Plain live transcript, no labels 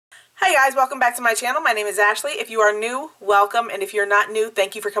Hi guys, welcome back to my channel. My name is Ashley. If you are new, welcome, and if you're not new,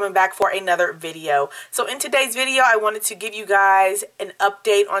 thank you for coming back for another video. So in today's video, I wanted to give you guys an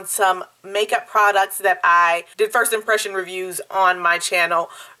update on some makeup products that I did first impression reviews on my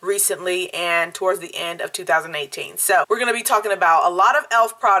channel recently and towards the end of 2018. So we're going to be talking about a lot of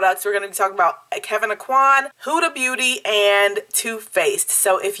e.l.f. products. We're going to be talking about Kevyn Aucoin, Huda Beauty, and Too Faced.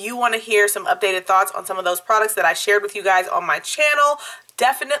 So if you want to hear some updated thoughts on some of those products that I shared with you guys on my channel,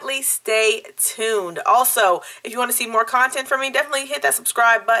 definitely stay tuned. Also, if you want to see more content from me, definitely hit that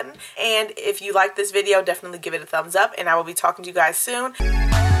subscribe button. And if you like this video, definitely give it a thumbs up. And I will be talking to you guys soon.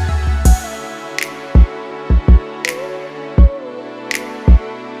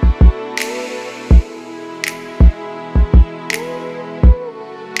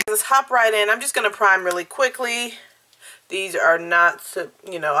 Let's hop right in. I'm just going to prime really quickly. These are not,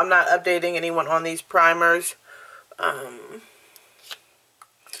 I'm not updating anyone on these primers.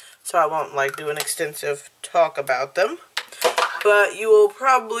 So I won't do an extensive talk about them, but you will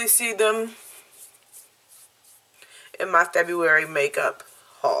probably see them in my February makeup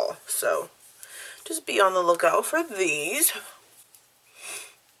haul. So just be on the lookout for these.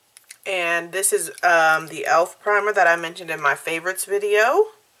 And this is the e.l.f. primer that I mentioned in my favorites video.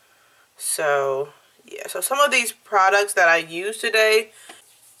 So yeah, so some of these products that I use today,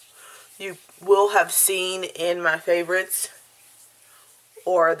 you will have seen in my favorites.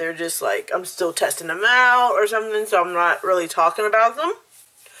 Or they're just I'm still testing them out or something, so I'm not really talking about them.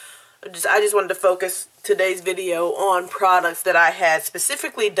 I just wanted to focus today's video on products that I had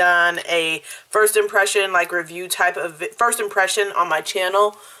specifically done a first impression, review type of first impression on my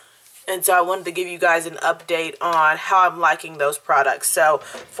channel. And so I wanted to give you guys an update on how I'm liking those products. So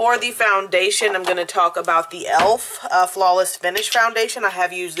for the foundation, I'm going to talk about the e.l.f. Flawless Finish Foundation. I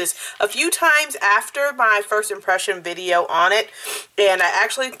have used this a few times after my first impression video on it. And I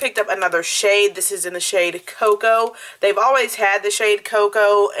actually picked up another shade. This is in the shade Coco. They've always had the shade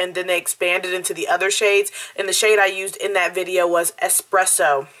Coco, and then they expanded into the other shades. And the shade I used in that video was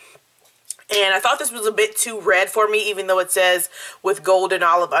Espresso. And I thought this was a bit too red for me, even though it says with golden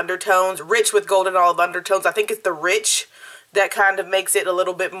olive undertones. Rich with golden olive undertones. I think it's the rich that kind of makes it a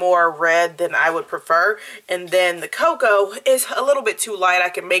little bit more red than I would prefer. And then the Coco is a little bit too light. I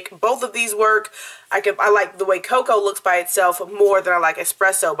can make both of these work. I like the way Coco looks by itself more than I like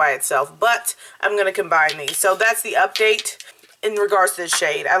Espresso by itself. But I'm going to combine these. So that's the update in regards to the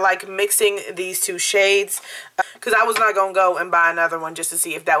shade. I like mixing these two shades because I was not going to go and buy another one just to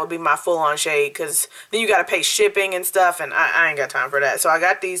see if that would be my full-on shade, because then you got to pay shipping and stuff, and I ain't got time for that. So I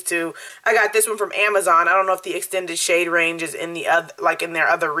got these two. I got this one from Amazon. I don't know if the extended shade range is in the other, in their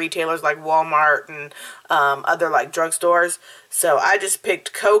other retailers like Walmart and other drugstores. So I just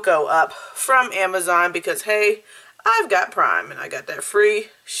picked Coco up from Amazon because, hey, I've got Prime and I got that free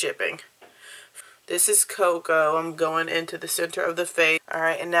shipping. This is Coco. I'm going into the center of the face.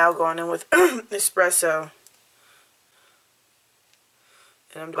 Alright, and now going in with Espresso.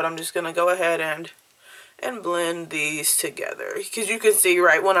 But I'm just going to go ahead and blend these together. Because you can see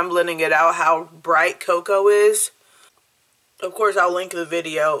right when I'm blending it out how bright Coco is. Of course, I'll link the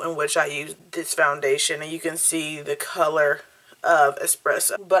video in which I used this foundation. And you can see the color of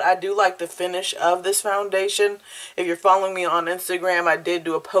Espresso. But I do like the finish of this foundation. If you're following me on Instagram, I did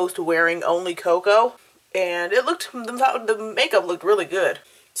do a post wearing only Coco, and the makeup looked really good.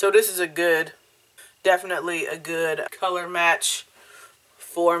 So this is definitely a good color match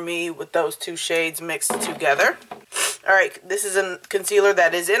for me with those two shades mixed together. Alright, this is a concealer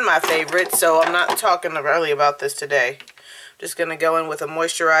that is in my favorite, so I'm not talking really about this today. Just gonna go in with a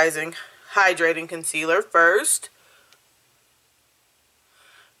moisturizing, hydrating concealer first,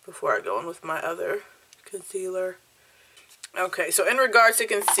 before I go in with my other concealer. Okay, so in regards to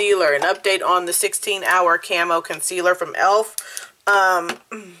concealer, an update on the 16-hour Camo concealer from e.l.f.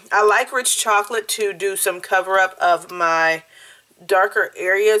 I like Rich Chocolate to do some cover-up of my darker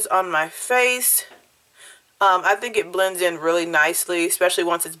areas on my face. I think it blends in really nicely, especially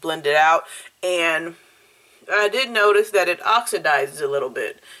once it's blended out. And I did notice that it oxidizes a little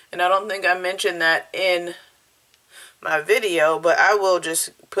bit. And I don't think I mentioned that in my video, but I will just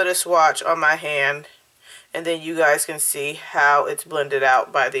put a swatch on my hand and then you guys can see how it's blended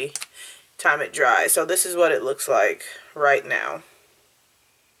out by the time it dries. So this is what it looks like right now.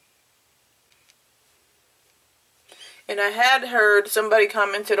 And I had heard somebody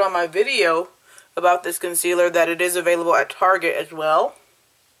commented on my video about this concealer that it is available at Target as well.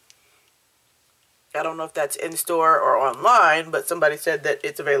 I don't know if that's in store or online, but somebody said that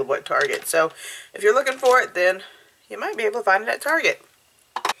it's available at Target. So if you're looking for it, then you might be able to find it at Target.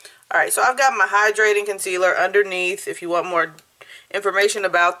 Alright, so I've got my hydrating concealer underneath if you want more information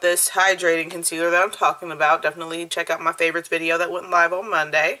about this hydrating concealer that I'm talking about, definitely check out my favorites video that went live on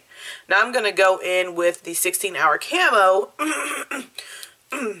Monday. Now I'm going to go in with the 16-hour Camo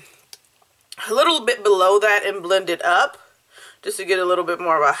a little bit below that and blend it up just to get a little bit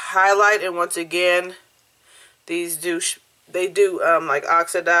more of a highlight. And once again, these do like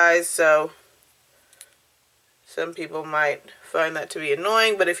oxidize, so some people might find that to be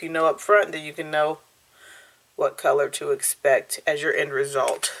annoying, but if you know up front, then you can know what color to expect as your end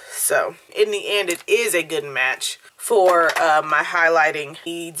result. So in the end, it is a good match for my highlighting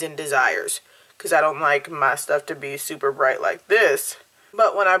needs and desires, because I don't like my stuff to be super bright like this.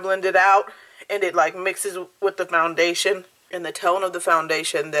 But when I blend it out and it like mixes with the foundation and the tone of the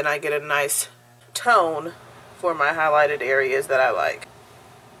foundation, then I get a nice tone for my highlighted areas that I like.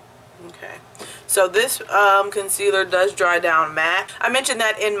 Okay, so this concealer does dry down matte. I mentioned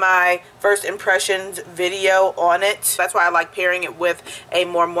that in my first impressions video on it. That's why I like pairing it with a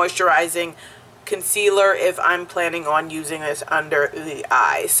more moisturizing concealer if I'm planning on using this under the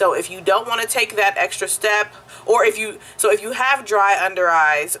eye. So if you don't want to take that extra step, or if you have dry under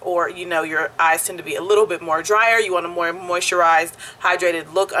eyes, or you know your eyes tend to be a little bit more drier, you want a more moisturized,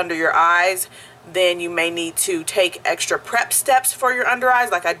 hydrated look under your eyes, then you may need to take extra prep steps for your under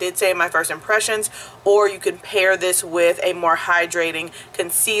eyes, like I did say in my first impressions, or you can pair this with a more hydrating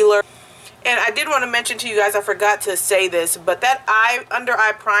concealer. And I did want to mention to you guys, I forgot to say this, but that under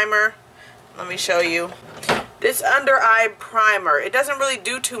eye primer, let me show you. This under eye primer, it doesn't really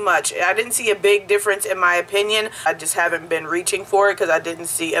do too much. I didn't see a big difference in my opinion. I just haven't been reaching for it because I didn't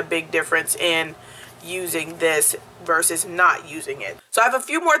see a big difference in using this versus not using it. So I have a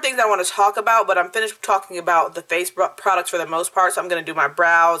few more things I want to talk about, but I'm finished talking about the face products for the most part. So I'm going to do my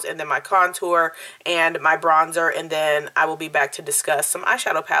brows and then my contour and my bronzer, and then I will be back to discuss some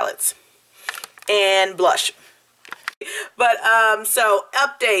eyeshadow palettes and blush. But so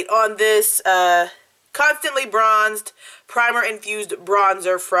update on this Constantly Bronzed Primer-Infused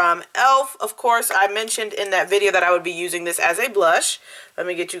Bronzer from e.l.f. Of course, I mentioned in that video that I would be using this as a blush. Let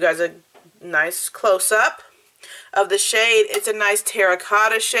me get you guys a nice close-up of the shade. It's a nice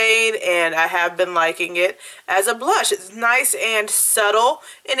terracotta shade, and I have been liking it as a blush. It's nice and subtle,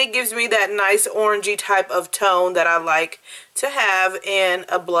 and it gives me that nice orangey type of tone that I like to have in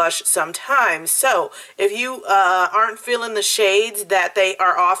a blush sometimes. So if you aren't feeling the shades that they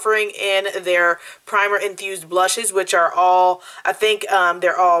are offering in their primer infused blushes, which are all, I think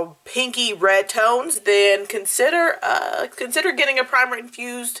they're all pinky red tones, then consider getting a primer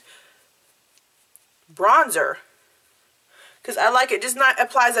infused bronzer, because I like it. Just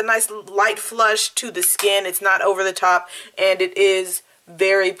applies a nice light flush to the skin. It's not over the top, and it is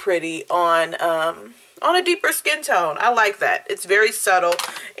very pretty on a deeper skin tone. I like that. It's very subtle,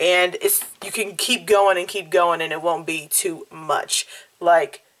 and you can keep going and keep going, and it won't be too much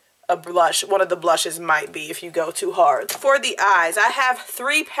like a blush. One of the blushes might be if you go too hard. For the eyes, I have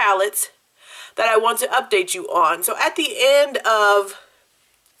 3 palettes that I want to update you on. So at the end of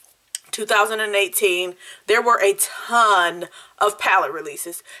 2018, there were a ton of palette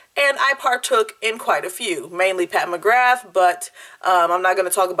releases, and I partook in quite a few, mainly Pat McGrath, but I'm not going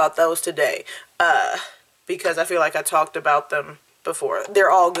to talk about those today because I feel like I talked about them before. They're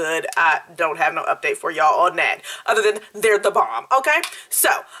all good. I don't have no update for y'all on that, other than they're the bomb. Okay, so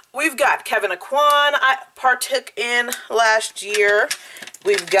we've got Kevyn Aucoin I partook in last year.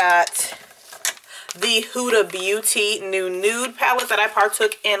 We've got the Huda Beauty new Nude palette that I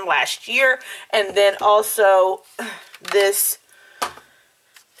partook in last year, and then also this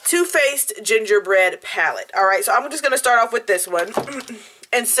Too Faced Gingerbread palette. Alright, so I'm just going to start off with this one.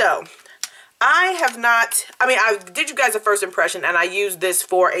 And so, I did you guys a first impression, and I used this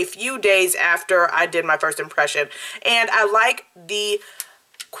for a few days after I did my first impression, and I like the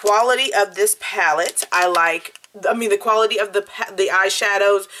quality of this palette. The quality of the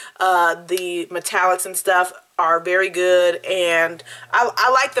eyeshadows, the metallics and stuff are very good, and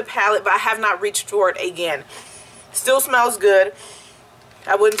I like the palette, but I have not reached for it again. Still smells good.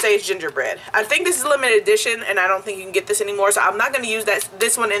 I wouldn't say it's gingerbread. I think this is a limited edition, and I don't think you can get this anymore, so I'm not going to use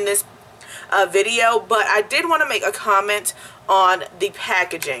this one in this video, but I did want to make a comment on the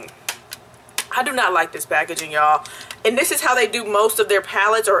packaging. I do not like this packaging, y'all. And this is how they do most of their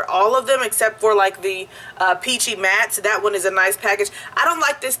palettes, or all of them, except for like the Peachy Mattes. That one is a nice package. I don't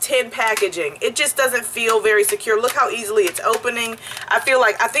like this tin packaging. It just doesn't feel very secure. Look how easily it's opening. I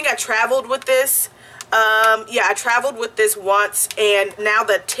think I traveled with this. Yeah, I traveled with this once, and now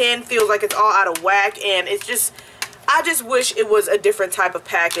the tin feels like it's all out of whack, and it's just, I just wish it was a different type of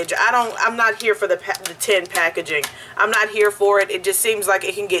package. I'm not here for the tin packaging. I'm not here for it. It just seems like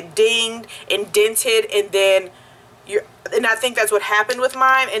it can get dinged and dented, and then And I think that's what happened with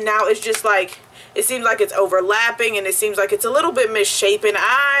mine, and now it's just like, it seems like it's overlapping, and it seems like it's a little bit misshapen.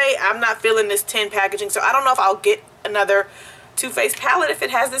 I'm not feeling this tin packaging, so I don't know if I'll get another Too Faced palette if it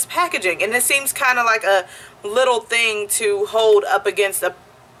has this packaging. And this seems kind of like a little thing to hold up against a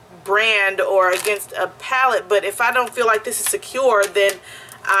brand or against a palette, but if I don't feel like this is secure, then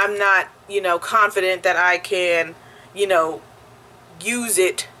I'm not, you know, confident that I can, you know, use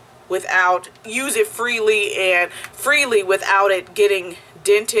it freely without it getting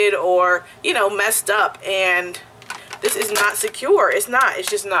dented or, you know, messed up. And this is not secure. It's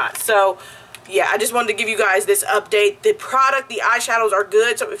just not. So yeah, I just wanted to give you guys this update. The product, the eyeshadows are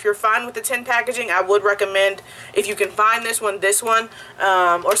good, so if you're fine with the tin packaging, I would recommend, if you can find this one,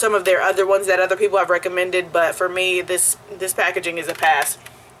 or some of their other ones that other people have recommended, but for me, this packaging is a pass.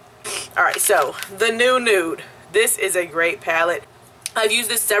 Alright, so the new Nude. This is a great palette. I've used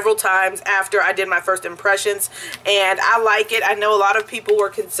this several times after I did my first impressions, and I like it. I know a lot of people were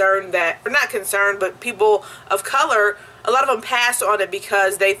concerned that, or not concerned, but people of color, a lot of them passed on it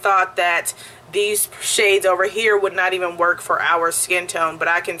because they thought that these shades over here would not even work for our skin tone. But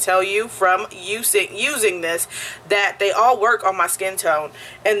I can tell you from using this that they all work on my skin tone,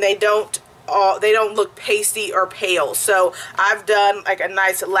 and they don't look pasty or pale. So I've done like a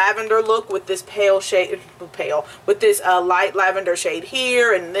nice lavender look with this with this light lavender shade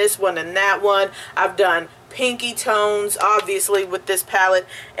here, and this one and that one. I've done pinky tones obviously with this palette,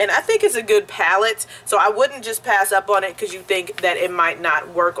 and I think it's a good palette, so I wouldn't just pass up on it because you think that it might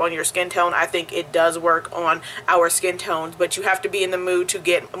not work on your skin tone. I think it does work on our skin tones, but you have to be in the mood to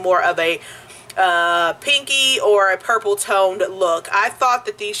get more of a pinky or a purple toned look. I thought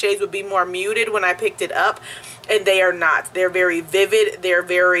that these shades would be more muted when I picked it up, and they are not. They're very vivid. They're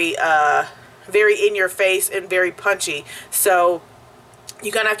very very in your face and very punchy. So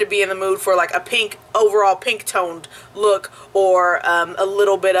you're gonna have to be in the mood for like a pink, overall pink toned look, or a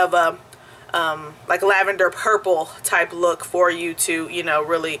little bit of a like lavender purple type look for you to, you know,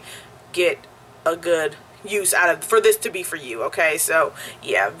 really get a good use out of, for this to be for you. Okay, so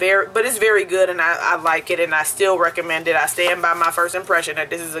yeah, but it's very good, and I like it, and I still recommend it. I stand by my first impression that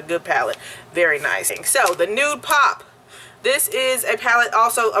this is a good palette. Very nice. So the NudePop. This is a palette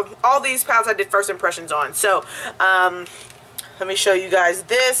also of all these palettes I did first impressions on. So let me show you guys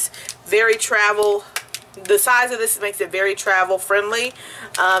this. Very travel. The size of this makes it very travel friendly.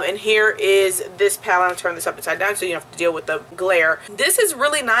 And here is this palette. I'm going to turn this upside down so you don't have to deal with the glare. This is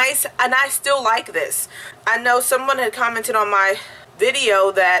really nice, and I still like this. I know someone had commented on my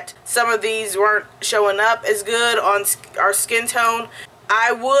video that some of these weren't showing up as good on our skin tone.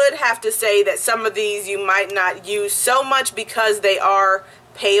 I would have to say that some of these you might not use so much because they are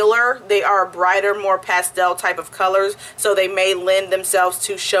paler. They are brighter, more pastel type of colors, so they may lend themselves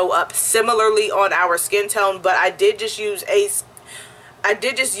to show up similarly on our skin tone. But I did just use this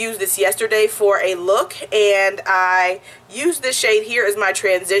yesterday for a look, and I used this shade here as my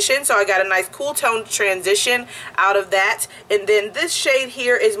transition, so I got a nice cool tone transition out of that. And then this shade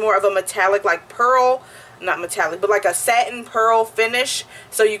here is more of a metallic, like pearl, not metallic, but like a satin pearl finish.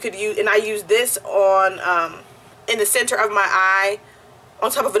 So you could use, and I use this on in the center of my eye, on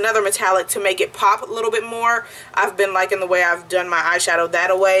top of another metallic to make it pop a little bit more. I've been liking the way I've done my eyeshadow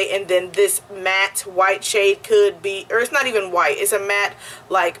that way. And then this matte white shade could be, or it's not even white, it's a matte,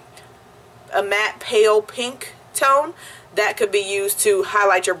 like a matte pale pink tone that could be used to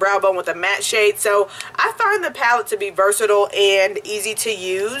highlight your brow bone with a matte shade. So I find the palette to be versatile and easy to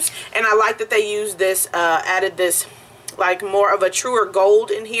use, and I like that they used this, added this like more of a truer gold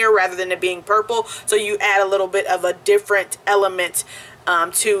in here rather than it being purple, so you add a little bit of a different element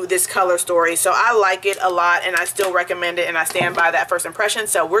to this color story. So I like it a lot, and I still recommend it, and I stand by that first impression.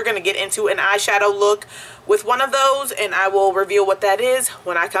 So we're going to get into an eyeshadow look with one of those, and I will reveal what that is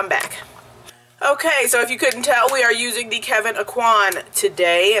when I come back. Okay, so if you couldn't tell, we are using the Kevyn Aucoin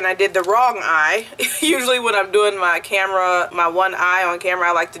today, and I did the wrong eye. Usually when I'm doing my camera, my one eye on camera,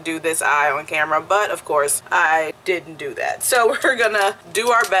 I like to do this eye on camera, but of course I didn't do that. So we're gonna do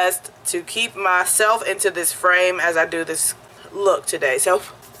our best to keep myself into this frame as I do this look today. So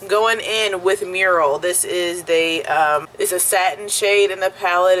going in with Mural, this is the it's a satin shade in the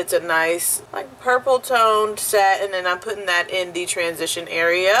palette. It's a nice like purple toned satin, and I'm putting that in the transition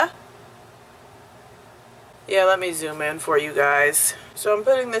area. Yeah, let me zoom in for you guys. So I'm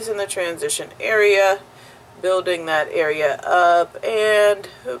putting this in the transition area, building that area up and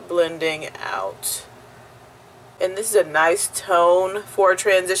blending out. And this is a nice tone for a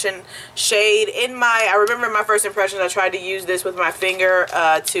transition shade. I remember in my first impressions I tried to use this with my finger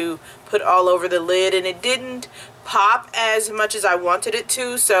to put all over the lid, and it didn't pop as much as I wanted it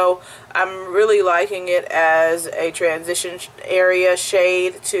to, so I'm really liking it as a transition area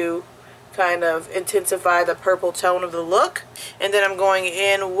shade to kind of intensify the purple tone of the look. And then I'm going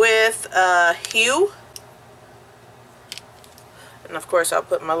in with Hue. And of course I'll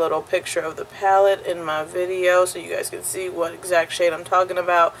put my little picture of the palette in my video so you guys can see what exact shade I'm talking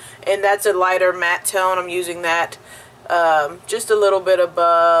about. And that's a lighter matte tone. I'm using that just a little bit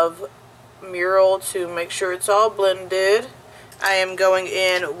above Mural to make sure it's all blended. I am going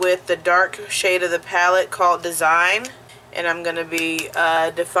in with the dark shade of the palette called Design. And I'm going to be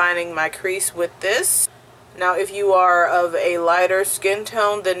defining my crease with this. Now if you are of a lighter skin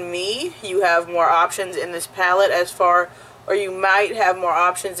tone than me, you have more options in this palette or you might have more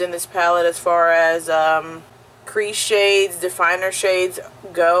options in this palette as far as crease shades, definer shades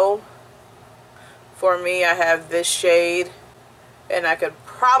go. For me, I have this shade, and I could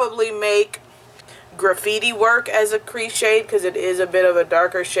probably make Graffiti work as a crease shade because it is a bit of a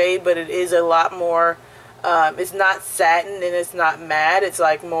darker shade, but it is a lot more, it's not satin and it's not matte, it's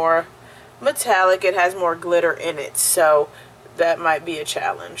like more metallic, it has more glitter in it, so that might be a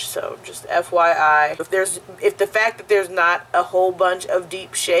challenge. So just FYI, if the fact that there's not a whole bunch of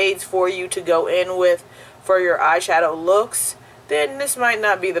deep shades for you to go in with for your eyeshadow looks, then this might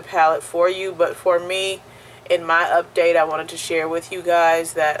not be the palette for you. But for me, in my update, I wanted to share with you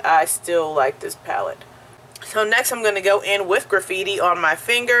guys that I still like this palette. So next I'm going to go in with Graffiti on my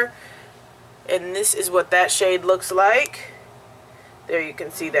finger, and this is what that shade looks like. There, you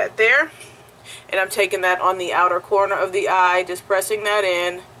can see that there. And I'm taking that on the outer corner of the eye, just pressing that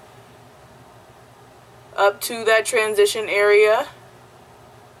in up to that transition area.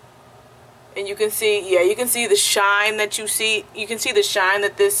 And you can see, yeah, you can see the shine that you can see the shine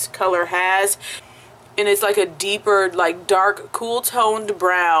that this color has. And it's like a deeper, like dark, cool toned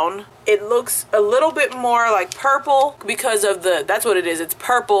brown. It looks a little bit more like purple because of that's what it is. It's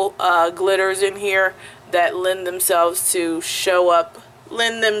purple glitters in here that lend themselves to show up,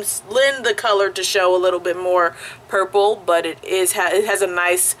 lend the color to show a little bit more purple, but it has a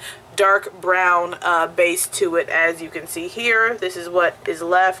nice dark brown base to it, as you can see here. This is what is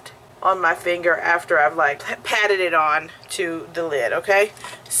left on my finger after I've like patted it on to the lid. Okay,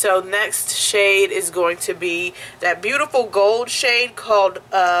 so next shade is going to be that beautiful gold shade called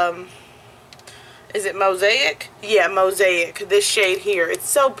is it Mosaic? Yeah, Mosaic. This shade here, it's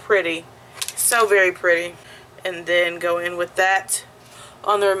so pretty, so very pretty. And then go in with that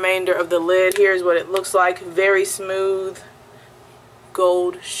on the remainder of the lid. Here's what it looks like, very smooth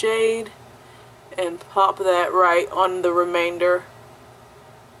gold shade, and pop that right on the remainder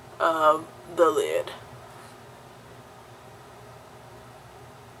of the lid.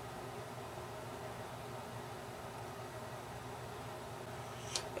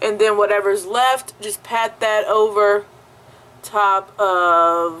 And then whatever's left, just pat that over top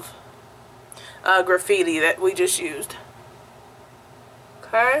of Graffiti that we just used.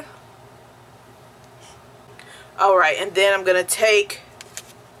 Okay. Alright, and then I'm going to take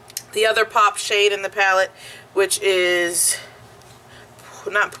the other pop shade in the palette, which is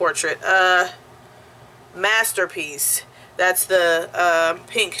not Portrait, Masterpiece. That's the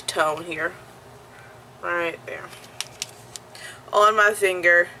pink tone here. Right there. On my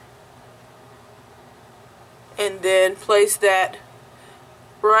finger. And then place that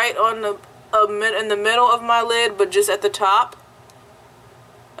right on the in the middle of my lid, but just at the top.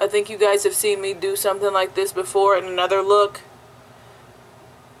 I think you guys have seen me do something like this before in another look.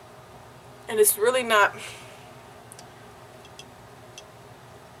 And it's really not...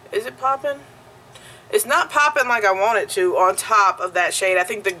 Is it popping? It's not popping like I want it to on top of that shade. I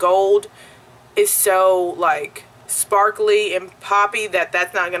think the gold is so like sparkly and poppy that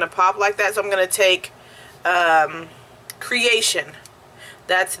that's not going to pop like that. So I'm going to take Creation.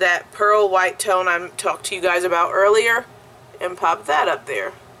 That's that pearl white tone I talked to you guys about earlier, and pop that up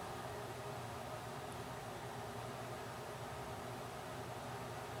there.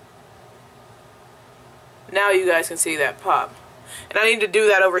 Now you guys can see that pop. And I need to do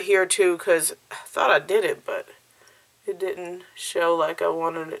that over here too, because I thought I did it, but it didn't show like I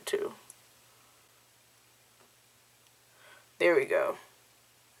wanted it to. There we go.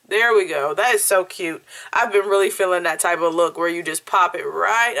 There we go. That is so cute. I've been really feeling that type of look where you just pop it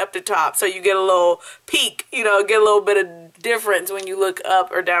right up the top. So you get a little peek, you know, get a little bit of difference when you look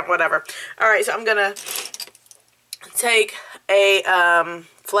up or down, whatever. Alright, so I'm going to take a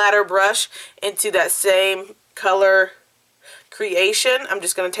flatter brush into that same color Creation. I'm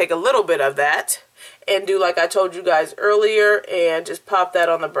just going to take a little bit of that and do like I told you guys earlier and just pop that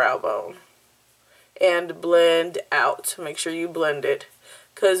on the brow bone. And blend out. Make sure you blend it.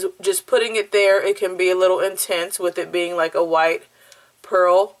 because just putting it there, it can be a little intense with it being like a white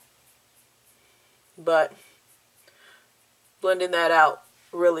pearl. But blending that out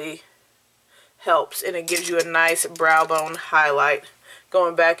really helps, and it gives you a nice brow bone highlight.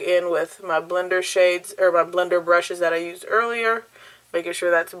 Going back in with my blender shades, or my blender brushes that I used earlier, making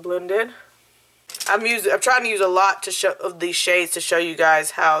sure that's blended. I'm trying to use a lot of these shades to show you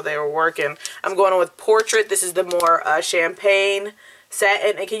guys how they were working. I'm going on with Portrait. This is the more champagne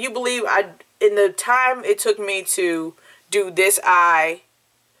satin, and can you believe in the time it took me to do this eye,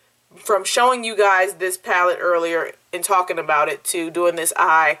 from showing you guys this palette earlier and talking about it to doing this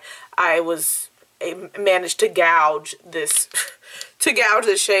eye, I managed to gouge this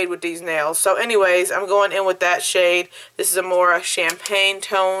shade with these nails. So anyways, I'm going in with that shade. This is a more champagne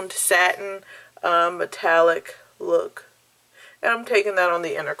toned satin metallic look, and I'm taking that on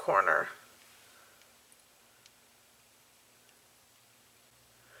the inner corner.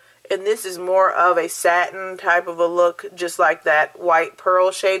 And this is more of a satin type of a look, just like that white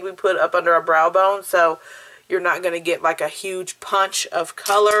pearl shade we put up under our brow bone. So you're not going to get like a huge punch of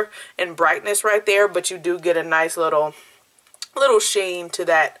color and brightness right there, but you do get a nice little sheen to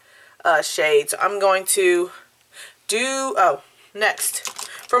that shade. So I'm going to do, next,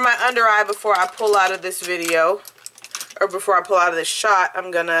 for my under eye, before I pull out of this video, or before I pull out of this shot,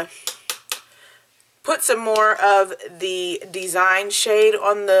 I'm going to put some more of the design shade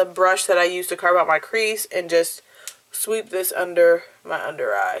on the brush that I used to carve out my crease, and just sweep this under my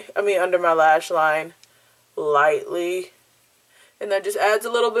under my lash line lightly. And that just adds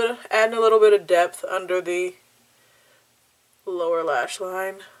a little bit of depth under the lower lash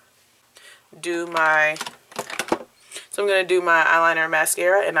line. So I'm going to do my eyeliner and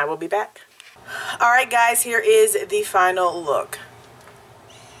mascara, and I will be back. Alright guys, here is the final look.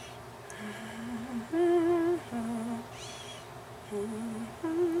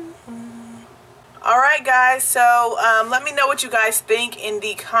 Alright guys, so let me know what you guys think in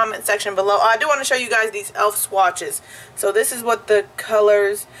the comment section below. I do want to show you guys these e.l.f. swatches. So this is what the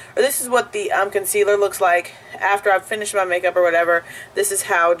colors, or this is what the concealer looks like after I've finished my makeup or whatever. This is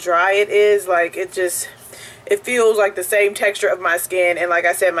how dry it is. Like, it feels like the same texture of my skin, and like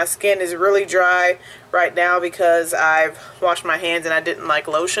I said, my skin is really dry right now because I've washed my hands and I didn't like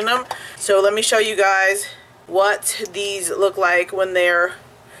lotion them. So let me show you guys what these look like when they're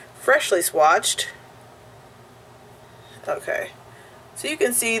freshly swatched. Okay, so you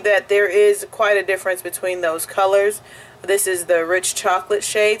can see that there is quite a difference between those colors. This is the rich chocolate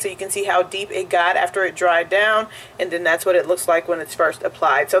shade, so you can see how deep it got after it dried down, and then that's what it looks like when it's first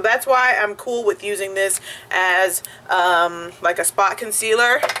applied. So that's why I'm cool with using this as like a spot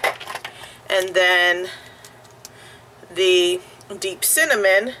concealer. And then the Deep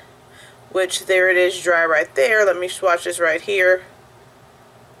Cinnamon, which there it is, dry right there. Let me swatch this right here,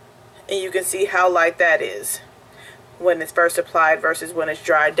 and you can see how light that is when it's first applied versus when it's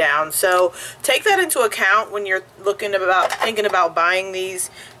dried down. So take that into account when you're thinking about buying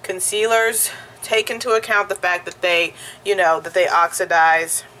these concealers. Take into account the fact that they, that they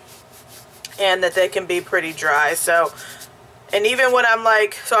oxidize and that they can be pretty dry. So, and even when I'm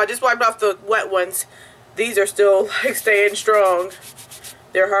like, so I just wiped off the wet ones, these are still like staying strong.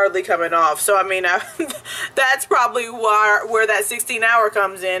 They're hardly coming off. So I mean, that's probably where that 16-hour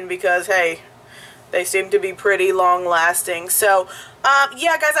comes in, because hey, they seem to be pretty long lasting. So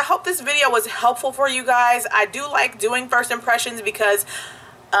yeah guys, I hope this video was helpful for you guys. I do like doing first impressions because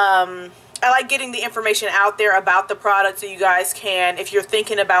I like getting the information out there about the product, so you guys can, if you're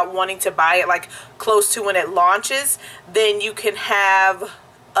thinking about wanting to buy it like close to when it launches, then you can have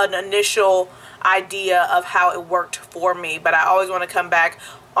an initial idea of how it worked for me. But I always want to come back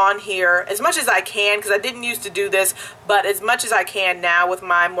on here as much as I can, because I didn't used to do this, but as much as I can now with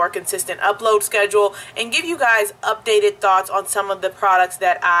my more consistent upload schedule, and give you guys updated thoughts on some of the products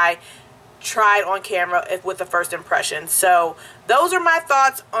that I tried on camera with the first impression. So those are my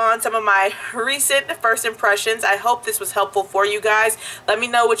thoughts on some of my recent first impressions. I hope this was helpful for you guys. Let me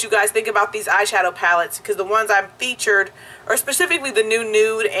know what you guys think about these eyeshadow palettes, because the ones I'm featured, or specifically the new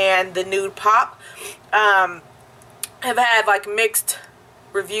Nude and the NudePop, have had like mixed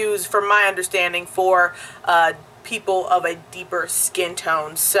reviews from my understanding for people of a deeper skin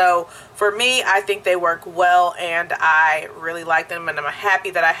tone. So for me, I think they work well, and I really like them, and I'm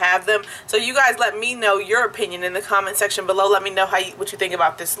happy that I have them. So you guys let me know your opinion in the comment section below. Let me know what you think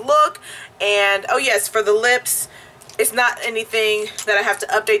about this look. And oh yes, for the lips, it's not anything that I have to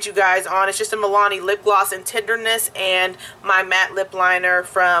update you guys on. It's just a Milani lip gloss in Tenderness and my matte lip liner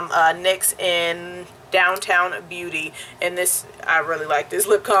from NYX in Downtown Beauty. And this, I really like this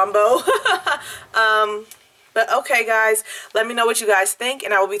lip combo. But okay guys, let me know what you guys think,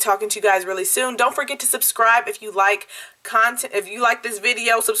 and I will be talking to you guys really soon. Don't forget to subscribe if you like content. If you like this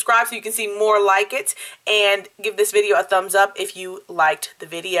video, subscribe so you can see more like it, and give this video a thumbs up if you liked the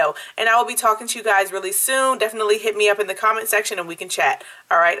video. And I will be talking to you guys really soon. Definitely hit me up in the comment section and we can chat.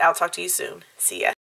 Alright, I'll talk to you soon. See ya.